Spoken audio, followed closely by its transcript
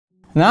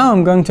Now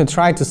I'm going to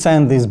try to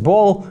send this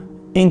ball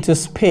into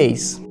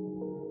space.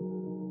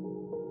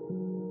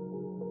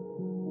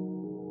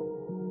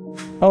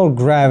 Oh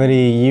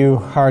gravity, you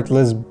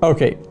heartless...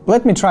 Okay,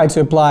 let me try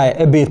to apply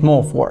a bit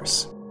more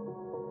force.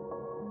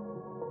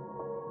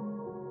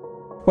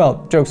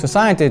 Well, jokes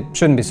aside, it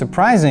shouldn't be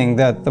surprising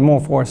that the more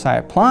force I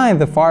apply,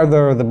 the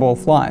farther the ball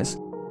flies.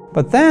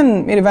 But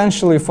then it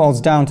eventually falls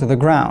down to the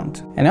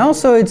ground. And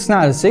also it's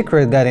not a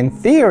secret that in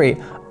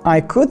theory I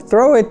could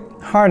throw it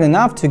hard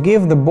enough to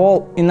give the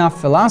ball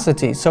enough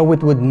velocity so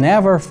it would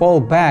never fall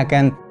back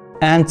and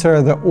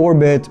enter the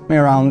orbit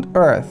around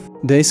Earth.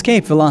 The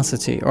escape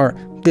velocity, or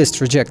this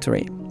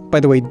trajectory. By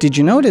the way, did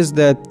you notice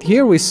that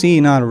here we see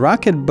not a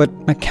rocket but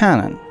a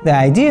cannon? The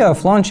idea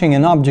of launching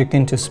an object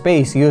into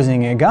space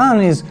using a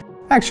gun is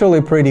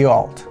actually pretty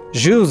old.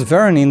 Jules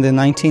Verne in the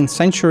 19th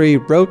century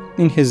wrote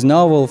in his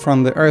novel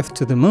From the Earth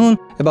to the Moon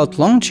about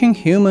launching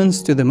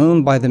humans to the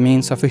moon by the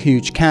means of a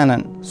huge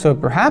cannon. So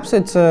perhaps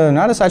it's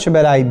not such a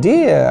bad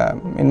idea.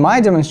 In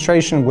my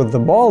demonstration with the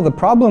ball, the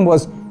problem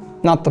was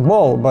not the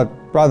ball, but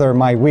rather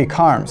my weak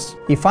arms.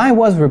 If I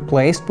was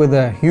replaced with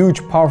a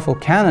huge powerful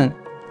cannon,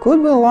 could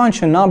we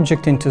launch an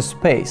object into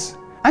space?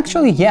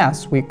 Actually,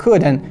 yes, we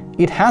could, and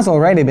it has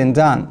already been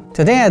done.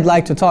 Today I'd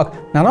like to talk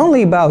not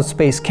only about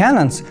space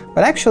cannons,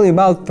 but actually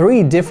about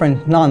 3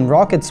 different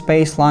non-rocket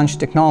space launch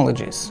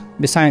technologies.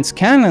 Besides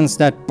cannons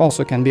that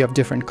also can be of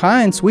different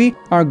kinds, we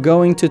are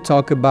going to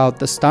talk about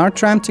the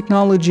StarTram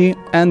technology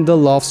and the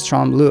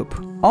Lofstrom Loop.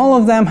 All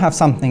of them have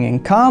something in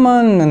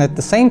common and at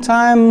the same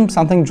time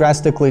something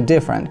drastically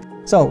different.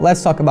 So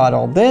let's talk about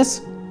all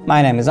this.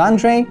 My name is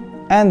Andrei,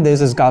 and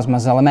this is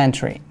Cosmos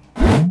Elementary.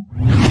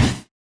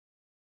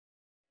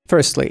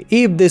 Firstly,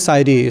 if this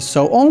idea is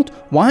so old,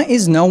 why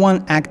is no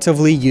one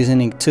actively using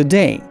it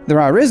today?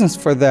 There are reasons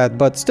for that,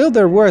 but still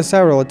there were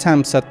several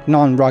attempts at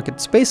non-rocket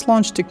space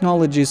launch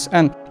technologies,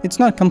 and it's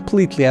not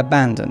completely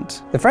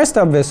abandoned. The first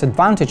obvious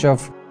advantage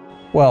of,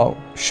 well,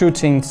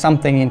 shooting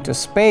something into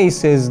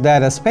space is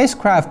that a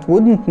spacecraft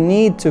wouldn't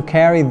need to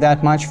carry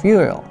that much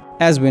fuel.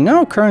 As we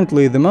know,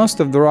 currently the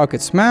most of the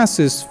rocket's mass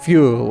is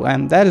fuel,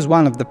 and that is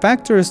one of the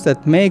factors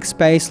that make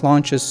space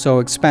launches so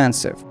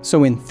expensive.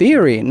 So in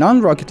theory,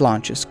 non-rocket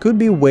launches could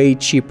be way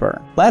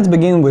cheaper. Let's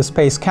begin with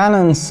space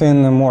cannons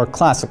in a more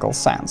classical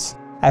sense.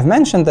 I've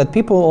mentioned that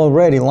people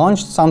already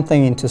launched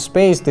something into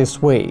space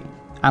this way.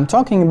 I'm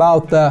talking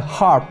about the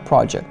HARP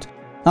project,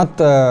 not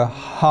the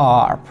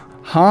HARP.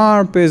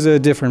 HARP is a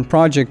different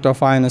project of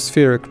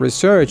ionospheric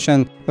research,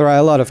 and there are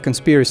a lot of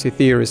conspiracy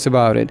theories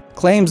about it.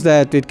 Claims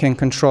that it can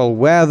control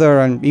weather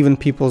and even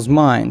people's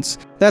minds.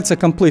 That's a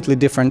completely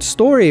different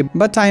story,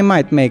 but I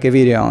might make a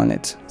video on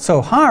it.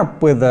 So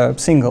HARP with a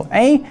single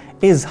A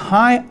is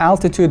High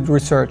Altitude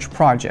Research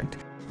Project,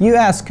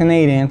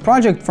 US-Canadian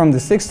project from the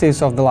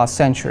 60s of the last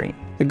century.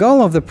 The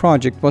goal of the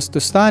project was to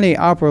study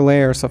upper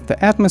layers of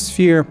the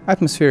atmosphere,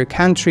 atmospheric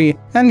entry,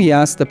 and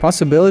yes, the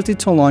possibility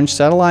to launch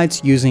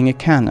satellites using a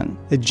cannon.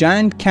 A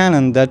giant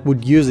cannon that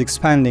would use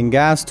expanding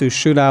gas to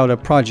shoot out a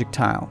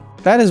projectile.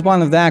 That is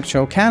one of the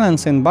actual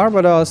cannons in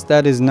Barbados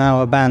that is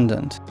now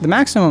abandoned. The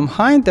maximum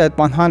height that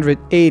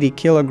 180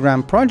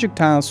 kg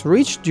projectiles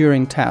reached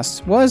during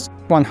tests was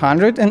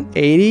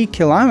 180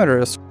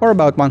 kilometers, or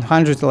about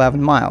 111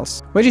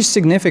 miles, which is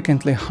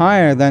significantly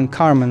higher than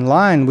Kármán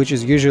line, which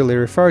is usually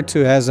referred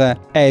to as an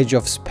edge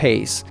of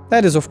space.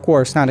 That is of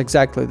course not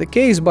exactly the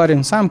case, but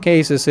in some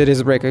cases it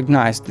is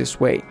recognized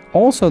this way.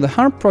 Also, the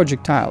HARP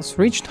projectiles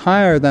reached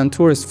higher than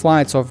tourist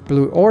flights of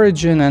Blue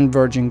Origin and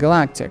Virgin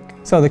Galactic.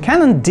 So the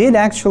cannon did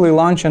actually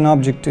launch an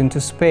object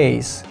into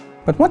space.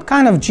 But what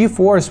kind of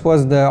G-force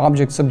was the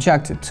object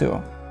subjected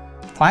to?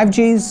 5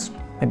 Gs?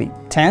 Maybe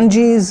 10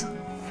 Gs?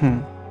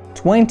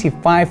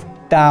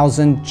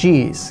 25,000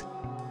 Gs.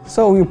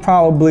 So you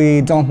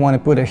probably don't want to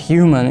put a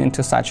human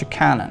into such a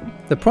cannon.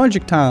 The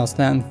projectiles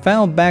then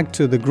fell back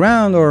to the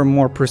ground, or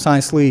more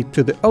precisely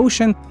to the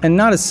ocean, and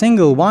not a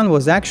single one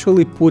was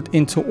actually put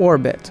into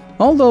orbit.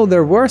 Although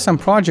there were some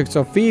projects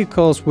of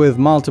vehicles with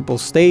multiple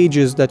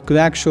stages that could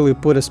actually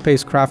put a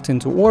spacecraft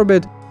into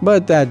orbit,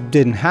 but that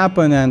didn't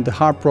happen and the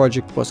HARP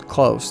project was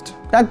closed.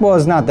 That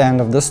was not the end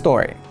of the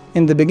story.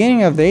 In the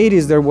beginning of the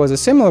 80s there was a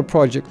similar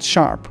project,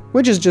 SHARP,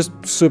 which is just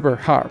Super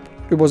HARP.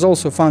 It was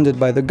also funded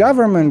by the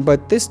government,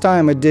 but this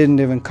time it didn't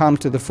even come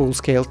to the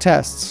full-scale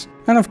tests.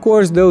 And of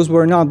course, those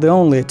were not the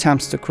only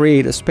attempts to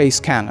create a space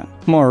cannon.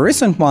 More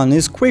recent one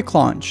is Quick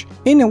Launch.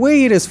 In a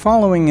way, it is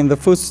following in the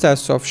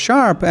footsteps of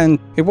SHARP, and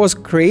it was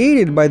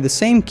created by the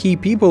same key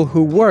people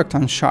who worked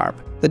on SHARP.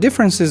 The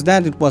difference is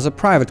that it was a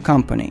private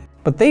company.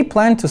 But they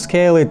planned to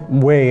scale it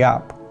way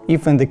up.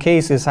 If in the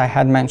cases I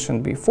had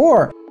mentioned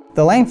before,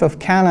 the length of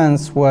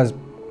cannons was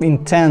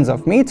in tens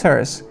of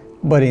meters,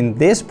 but in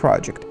this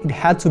project it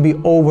had to be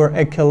over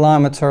a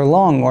kilometer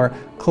long, or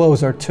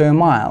closer to a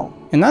mile.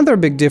 Another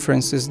big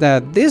difference is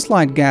that this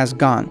light gas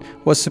gun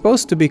was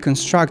supposed to be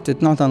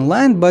constructed not on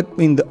land but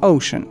in the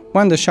ocean.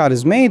 When the shot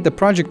is made, the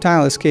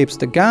projectile escapes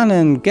the gun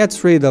and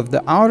gets rid of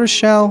the outer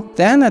shell.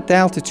 Then at the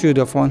altitude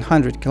of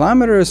 100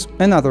 kilometers,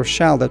 another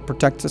shell that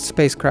protects the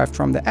spacecraft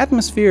from the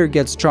atmosphere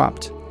gets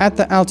dropped. At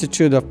the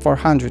altitude of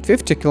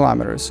 450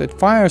 kilometers, it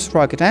fires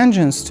rocket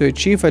engines to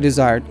achieve a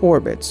desired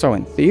orbit, so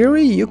in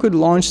theory you could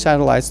launch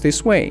satellites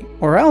this way,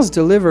 or else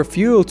deliver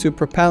fuel to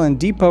propellant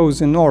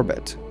depots in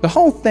orbit. The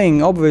whole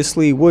thing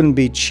obviously wouldn't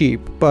be cheap,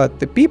 but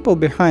the people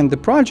behind the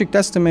project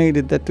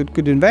estimated that it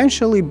could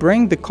eventually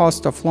bring the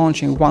cost of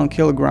launching 1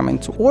 kilogram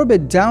into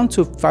orbit down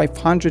to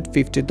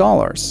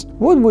 $550.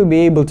 Would we be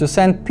able to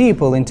send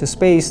people into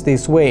space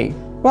this way?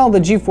 Well, the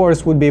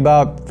G-force would be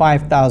about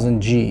 5,000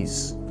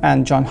 Gs.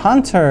 And John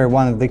Hunter,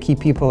 one of the key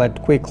people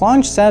at Quick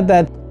Launch, said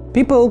that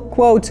people,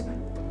 quote,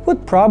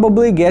 would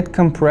probably get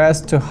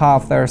compressed to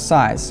half their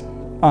size,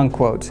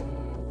 unquote.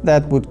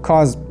 That would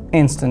cause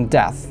instant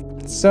death.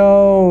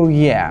 So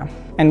yeah.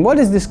 And what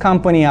is this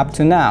company up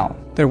to now?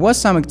 There was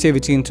some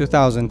activity in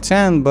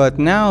 2010, but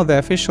now the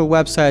official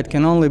website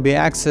can only be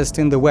accessed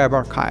in the web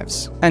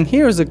archives. And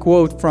here's a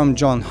quote from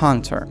John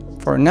Hunter.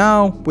 For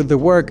now, with the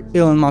work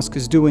Elon Musk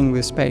is doing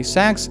with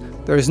SpaceX,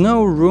 there is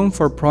no room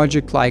for a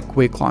project like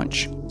Quick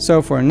Launch.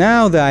 So for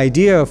now, the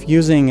idea of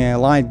using a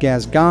light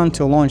gas gun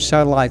to launch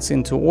satellites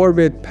into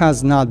orbit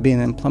has not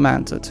been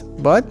implemented.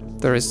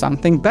 But there is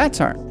something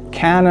better.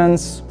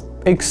 Cannons,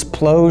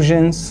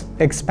 explosions,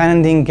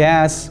 expanding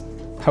gas.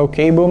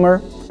 Okay,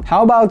 boomer.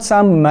 How about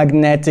some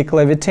magnetic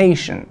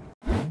levitation?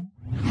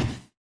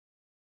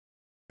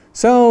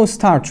 So,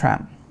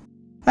 StarTram.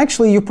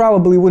 Actually, you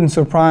probably wouldn't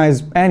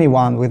surprise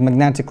anyone with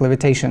magnetic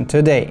levitation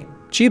today.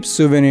 Cheap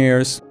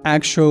souvenirs,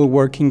 actual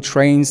working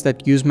trains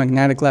that use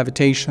magnetic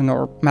levitation,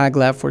 or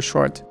maglev for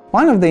short.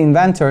 One of the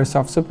inventors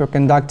of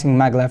superconducting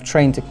maglev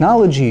train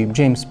technology,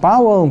 James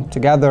Powell,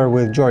 together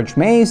with George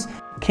Mays,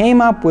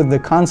 came up with the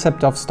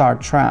concept of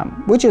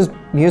StarTram, which is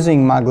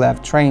using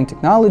maglev train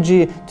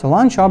technology to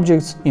launch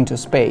objects into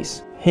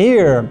space.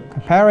 Here,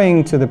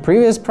 comparing to the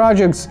previous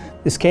projects,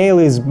 the scale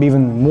is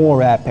even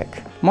more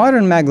epic.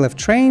 Modern maglev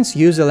trains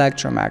use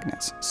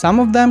electromagnets, some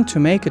of them to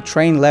make a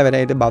train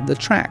levitate above the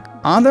track,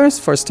 others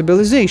for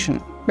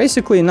stabilization,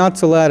 basically not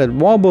to let it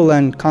wobble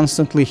and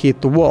constantly hit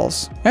the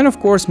walls, and of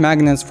course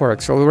magnets for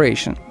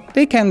acceleration.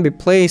 They can be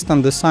placed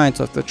on the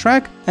sides of the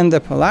track, and the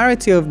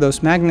polarity of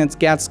those magnets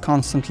gets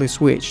constantly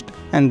switched,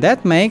 and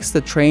that makes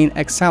the train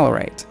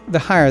accelerate. The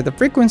higher the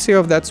frequency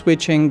of that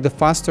switching, the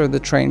faster the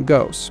train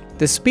goes.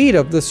 The speed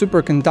of the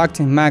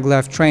superconducting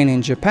maglev train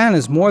in Japan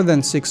is more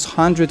than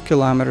 600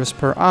 km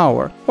per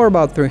hour, or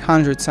about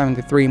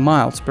 373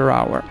 miles per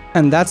hour.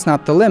 And that's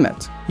not the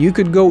limit. You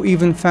could go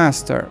even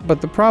faster,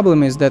 but the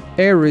problem is that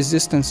air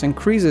resistance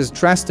increases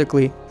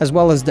drastically, as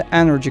well as the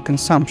energy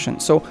consumption,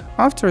 so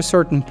after a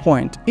certain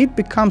point, it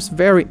becomes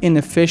very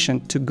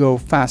inefficient to go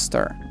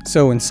faster.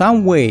 So in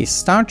some ways,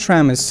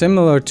 StarTram is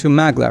similar to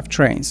maglev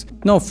trains.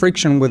 No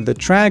friction with the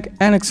track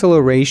and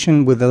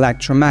acceleration with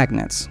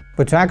electromagnets.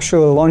 But to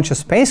actually launch a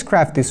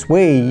spacecraft this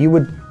way, you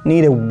would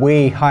need a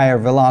way higher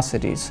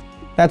velocities.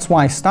 That's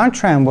why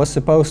StarTram was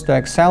supposed to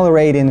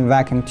accelerate in a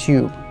vacuum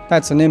tube.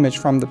 That's an image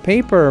from the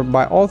paper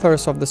by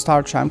authors of the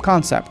StarTram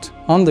concept.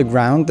 On the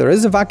ground, there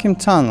is a vacuum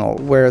tunnel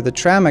where the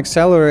tram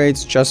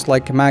accelerates just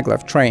like a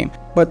maglev train,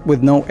 but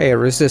with no air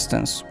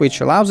resistance,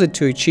 which allows it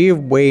to achieve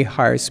way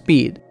higher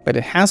speed. But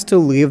it has to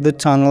leave the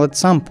tunnel at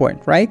some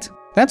point, right?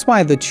 That's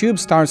why the tube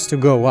starts to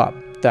go up.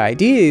 The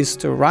idea is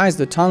to rise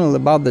the tunnel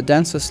above the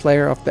densest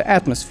layer of the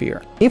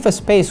atmosphere. If a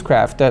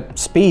spacecraft at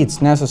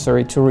speeds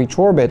necessary to reach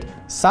orbit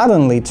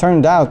suddenly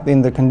turned out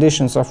in the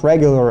conditions of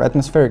regular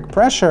atmospheric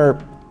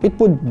pressure, it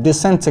would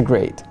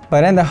disintegrate.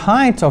 But at a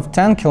height of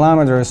 10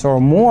 kilometers or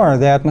more,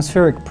 the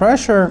atmospheric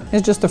pressure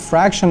is just a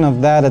fraction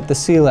of that at the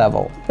sea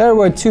level. There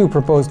were two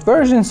proposed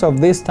versions of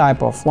this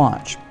type of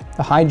launch.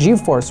 The high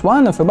G-force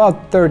one of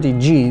about 30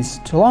 Gs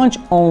to launch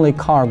only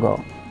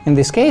cargo. In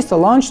this case, the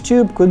launch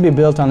tube could be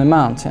built on a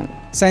mountain.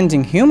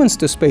 Sending humans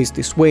to space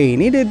this way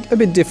needed a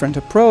bit different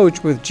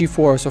approach, with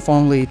G-force of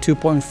only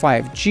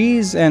 2.5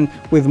 Gs and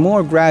with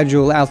more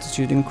gradual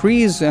altitude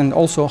increase and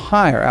also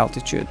higher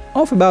altitude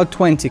of about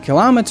 20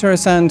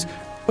 kilometers, and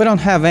we don't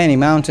have any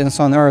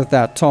mountains on Earth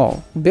that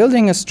tall.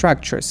 Building a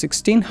structure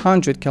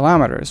 1600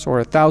 kilometers or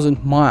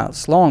 1000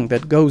 miles long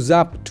that goes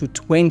up to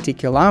 20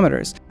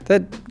 kilometers,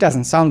 that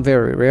doesn't sound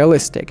very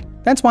realistic.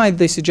 That's why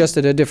they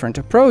suggested a different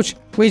approach,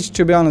 which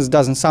to be honest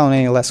doesn't sound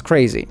any less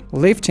crazy.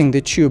 Lifting the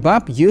tube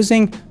up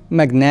using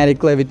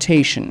magnetic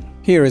levitation.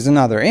 Here is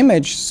another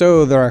image,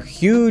 so there are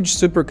huge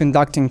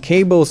superconducting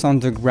cables on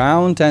the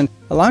ground, and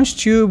a launch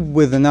tube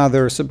with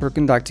another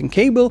superconducting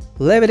cable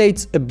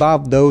levitates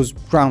above those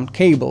ground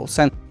cables,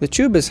 and the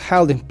tube is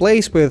held in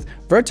place with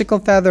vertical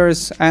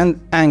tethers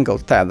and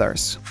angled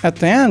tethers. At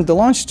the end, the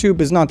launch tube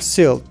is not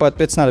sealed,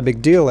 but it's not a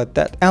big deal at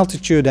that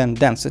altitude and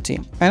density.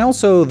 And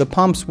also, the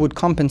pumps would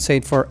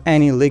compensate for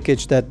any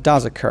leakage that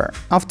does occur.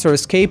 After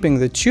escaping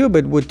the tube,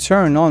 it would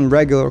turn on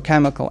regular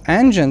chemical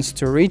engines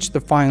to reach the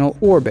final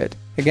orbit.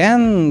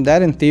 Again,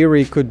 that in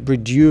theory could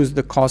reduce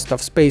the cost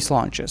of space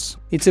launches.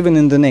 It's even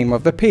in the name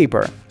of the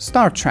paper,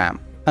 StarTram,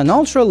 an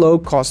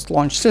ultra-low-cost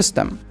launch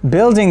system.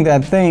 Building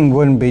that thing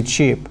wouldn't be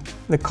cheap.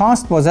 The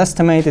cost was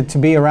estimated to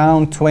be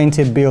around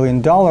 $20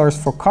 billion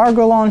for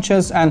cargo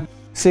launches and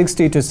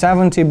 60 to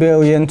 70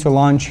 billion to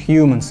launch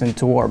humans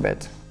into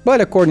orbit. But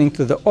according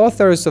to the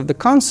authors of the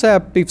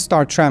concept, if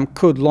StarTram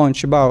could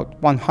launch about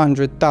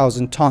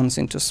 100,000 tons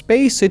into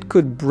space, it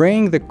could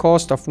bring the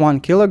cost of 1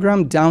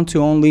 kilogram down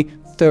to only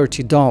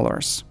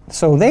 $30.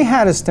 So they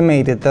had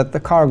estimated that the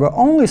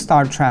cargo-only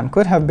StarTram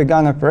could have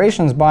begun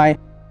operations by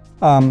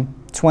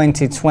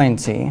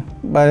 2020.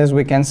 But as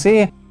we can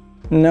see,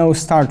 no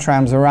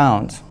StarTrams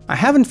around. I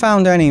haven't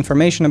found any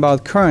information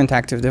about current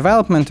active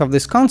development of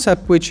this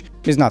concept, which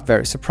is not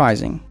very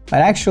surprising.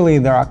 But actually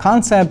there are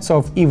concepts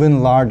of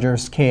even larger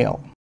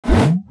scale.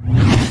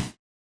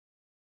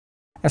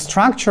 A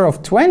structure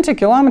of 20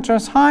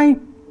 kilometers high?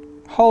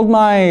 Hold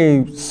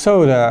my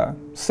soda,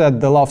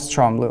 said the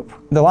Lofstrom Loop.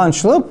 The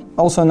launch loop,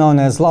 also known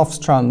as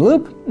Lofstrom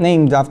Loop,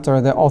 named after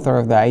the author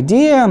of the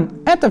idea,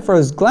 at the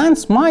first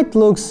glance might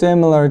look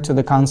similar to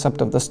the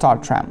concept of the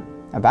StarTram.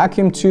 A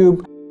vacuum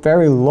tube,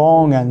 very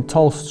long and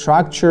tall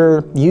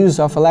structure, use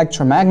of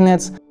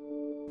electromagnets,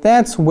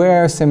 that's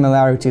where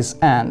similarities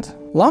end.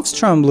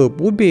 Lofstrom Loop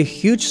would be a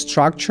huge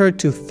structure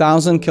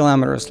 2,000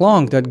 kilometers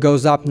long that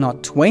goes up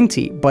not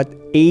 20, but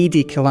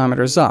 80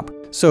 kilometers up,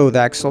 so the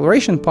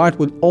acceleration part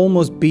would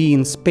almost be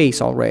in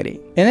space already.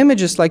 In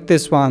images like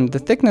this one, the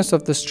thickness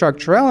of the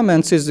structure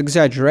elements is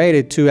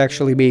exaggerated to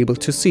actually be able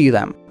to see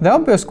them. The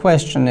obvious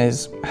question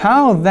is,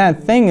 how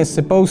that thing is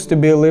supposed to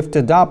be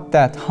lifted up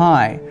that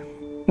high?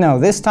 No,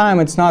 this time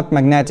it's not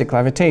magnetic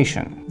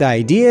levitation. The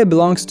idea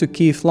belongs to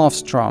Keith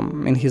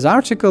Lofstrom. In his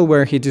article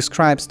where he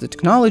describes the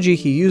technology,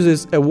 he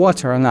uses a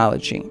water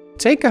analogy.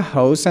 Take a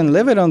hose and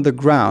leave it on the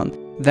ground,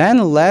 then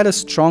let a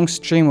strong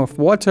stream of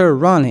water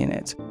run in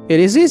it.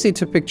 It is easy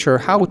to picture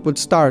how it would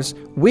start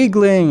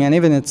wiggling and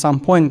even at some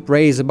point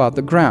raise above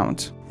the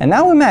ground. And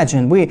now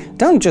imagine, we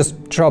don't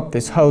just drop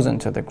this hose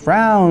into the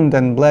ground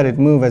and let it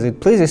move as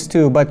it pleases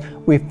to, but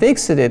we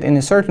fix it in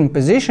a certain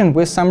position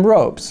with some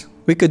ropes.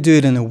 We could do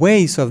it in a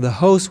way so the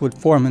hose would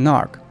form an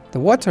arc. The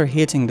water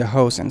hitting the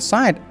hose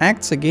inside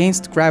acts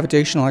against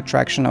gravitational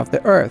attraction of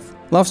the Earth.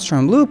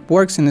 Lofstrom Loop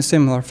works in a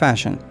similar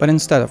fashion, but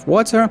instead of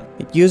water,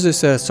 it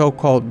uses a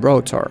so-called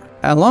rotor.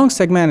 A long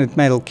segmented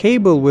metal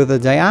cable with a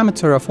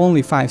diameter of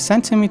only 5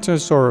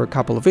 centimeters or a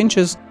couple of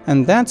inches,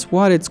 and that's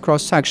what its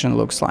cross-section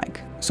looks like.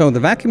 So the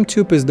vacuum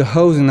tube is the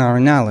hose in our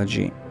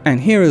analogy,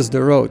 and here is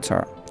the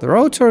rotor. The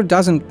rotor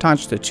doesn't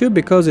touch the tube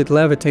because it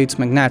levitates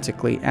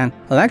magnetically and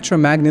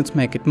electromagnets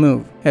make it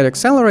move. It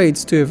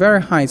accelerates to a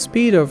very high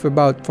speed of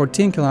about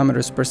 14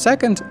 km per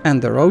second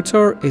and the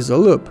rotor is a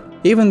loop.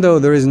 Even though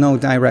there is no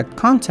direct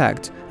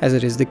contact, as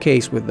it is the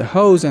case with the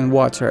hose and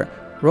water,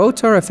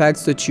 rotor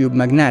affects the tube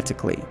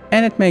magnetically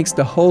and it makes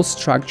the whole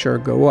structure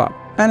go up.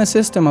 And a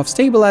system of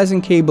stabilizing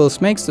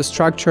cables makes the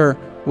structure,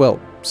 well,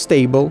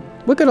 stable.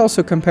 We could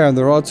also compare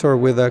the rotor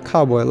with a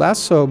cowboy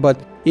lasso, but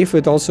if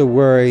it also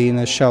were in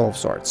a shell of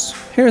sorts.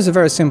 Here's a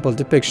very simple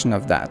depiction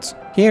of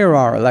that. Here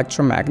are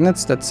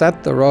electromagnets that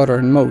set the rotor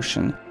in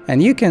motion,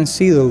 and you can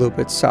see the loop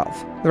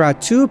itself. There are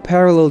two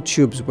parallel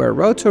tubes where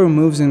rotor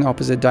moves in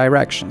opposite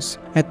directions.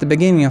 At the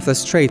beginning of the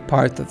straight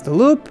part of the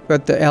loop,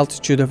 at the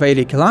altitude of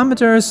 80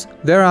 kilometers,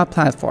 there are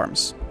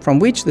platforms, from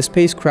which the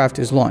spacecraft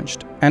is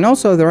launched. And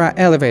also there are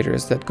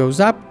elevators that goes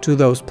up to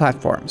those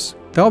platforms.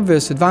 The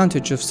obvious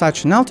advantage of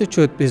such an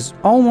altitude is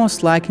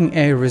almost lacking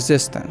air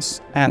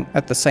resistance, and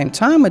at the same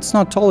time it's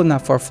not tall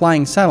enough for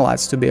flying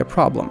satellites to be a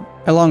problem.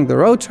 Along the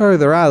rotor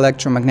there are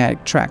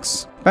electromagnetic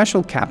tracks.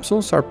 Special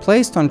capsules are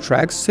placed on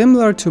tracks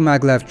similar to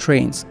maglev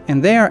trains,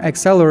 and they are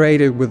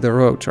accelerated with the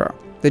rotor.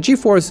 The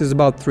g-force is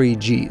about 3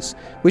 Gs,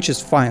 which is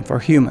fine for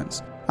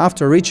humans.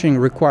 After reaching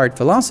required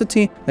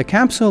velocity, the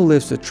capsule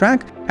leaves the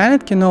track, and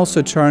it can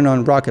also turn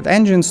on rocket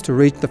engines to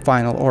reach the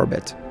final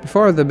orbit.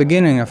 Before the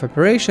beginning of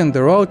operation,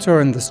 the rotor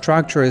and the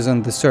structure is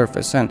on the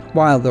surface, and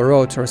while the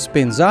rotor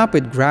spins up,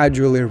 it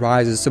gradually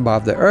rises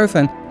above the Earth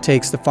and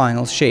takes the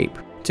final shape.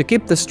 To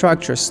keep the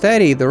structure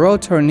steady, the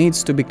rotor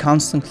needs to be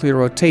constantly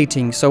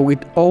rotating, so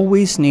it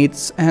always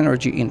needs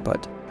energy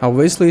input.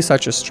 Obviously,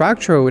 such a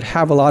structure would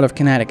have a lot of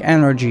kinetic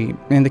energy.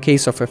 In the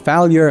case of a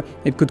failure,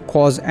 it could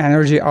cause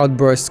energy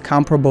outbursts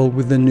comparable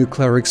with a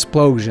nuclear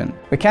explosion.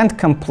 We can't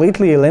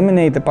completely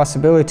eliminate the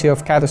possibility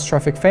of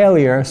catastrophic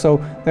failure,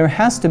 so there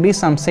has to be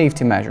some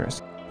safety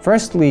measures.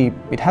 Firstly,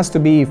 it has to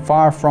be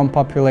far from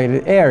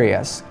populated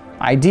areas,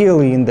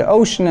 ideally in the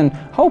ocean and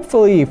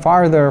hopefully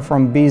farther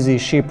from busy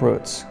ship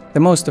routes. The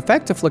most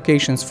effective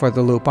locations for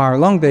the loop are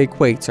along the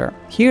equator.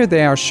 Here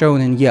they are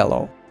shown in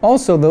yellow.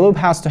 Also, the loop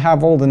has to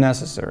have all the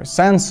necessary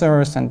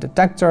sensors and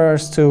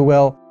detectors to,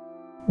 well,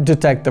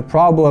 detect the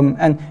problem,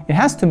 and it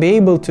has to be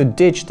able to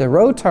ditch the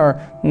rotor,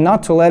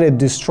 not to let it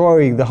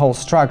destroy the whole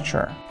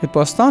structure. It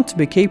was thought to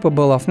be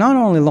capable of not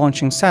only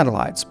launching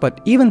satellites,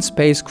 but even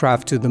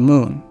spacecraft to the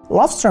moon.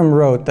 Lofstrom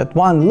wrote that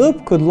one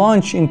loop could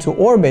launch into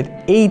orbit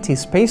 80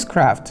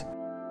 spacecraft.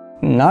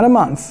 Not a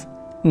month,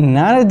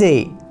 not a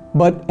day,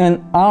 but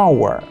an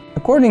hour.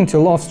 According to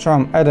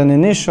Lofstrom, at an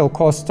initial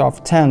cost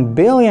of 10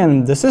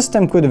 billion, the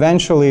system could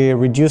eventually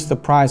reduce the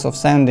price of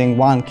sending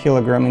 1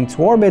 kilogram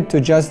into orbit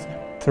to just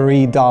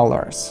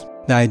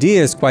 $3. The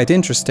idea is quite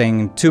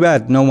interesting, too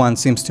bad no one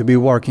seems to be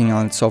working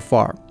on it so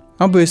far.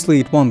 Obviously,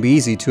 it won't be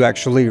easy to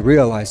actually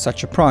realize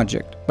such a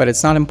project, but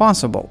it's not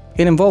impossible.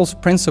 It involves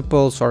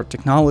principles or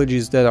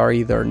technologies that are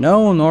either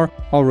known or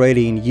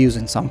already in use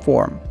in some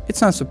form.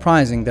 It's not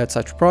surprising that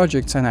such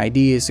projects and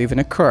ideas even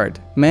occurred.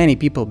 Many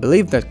people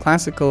believe that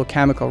classical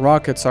chemical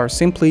rockets are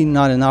simply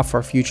not enough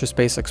for future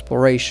space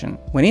exploration.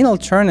 We need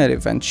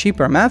alternative and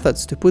cheaper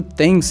methods to put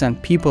things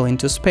and people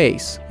into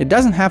space. It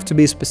doesn't have to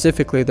be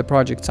specifically the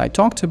projects I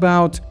talked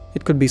about,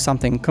 it could be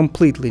something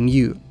completely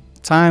new.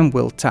 Time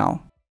will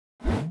tell.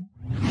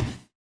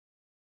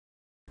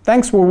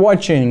 Thanks for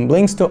watching.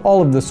 Links to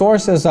all of the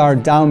sources are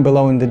down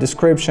below in the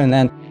description,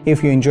 and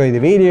if you enjoyed the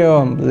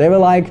video, leave a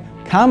like,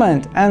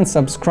 comment and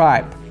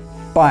subscribe.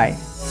 Bye!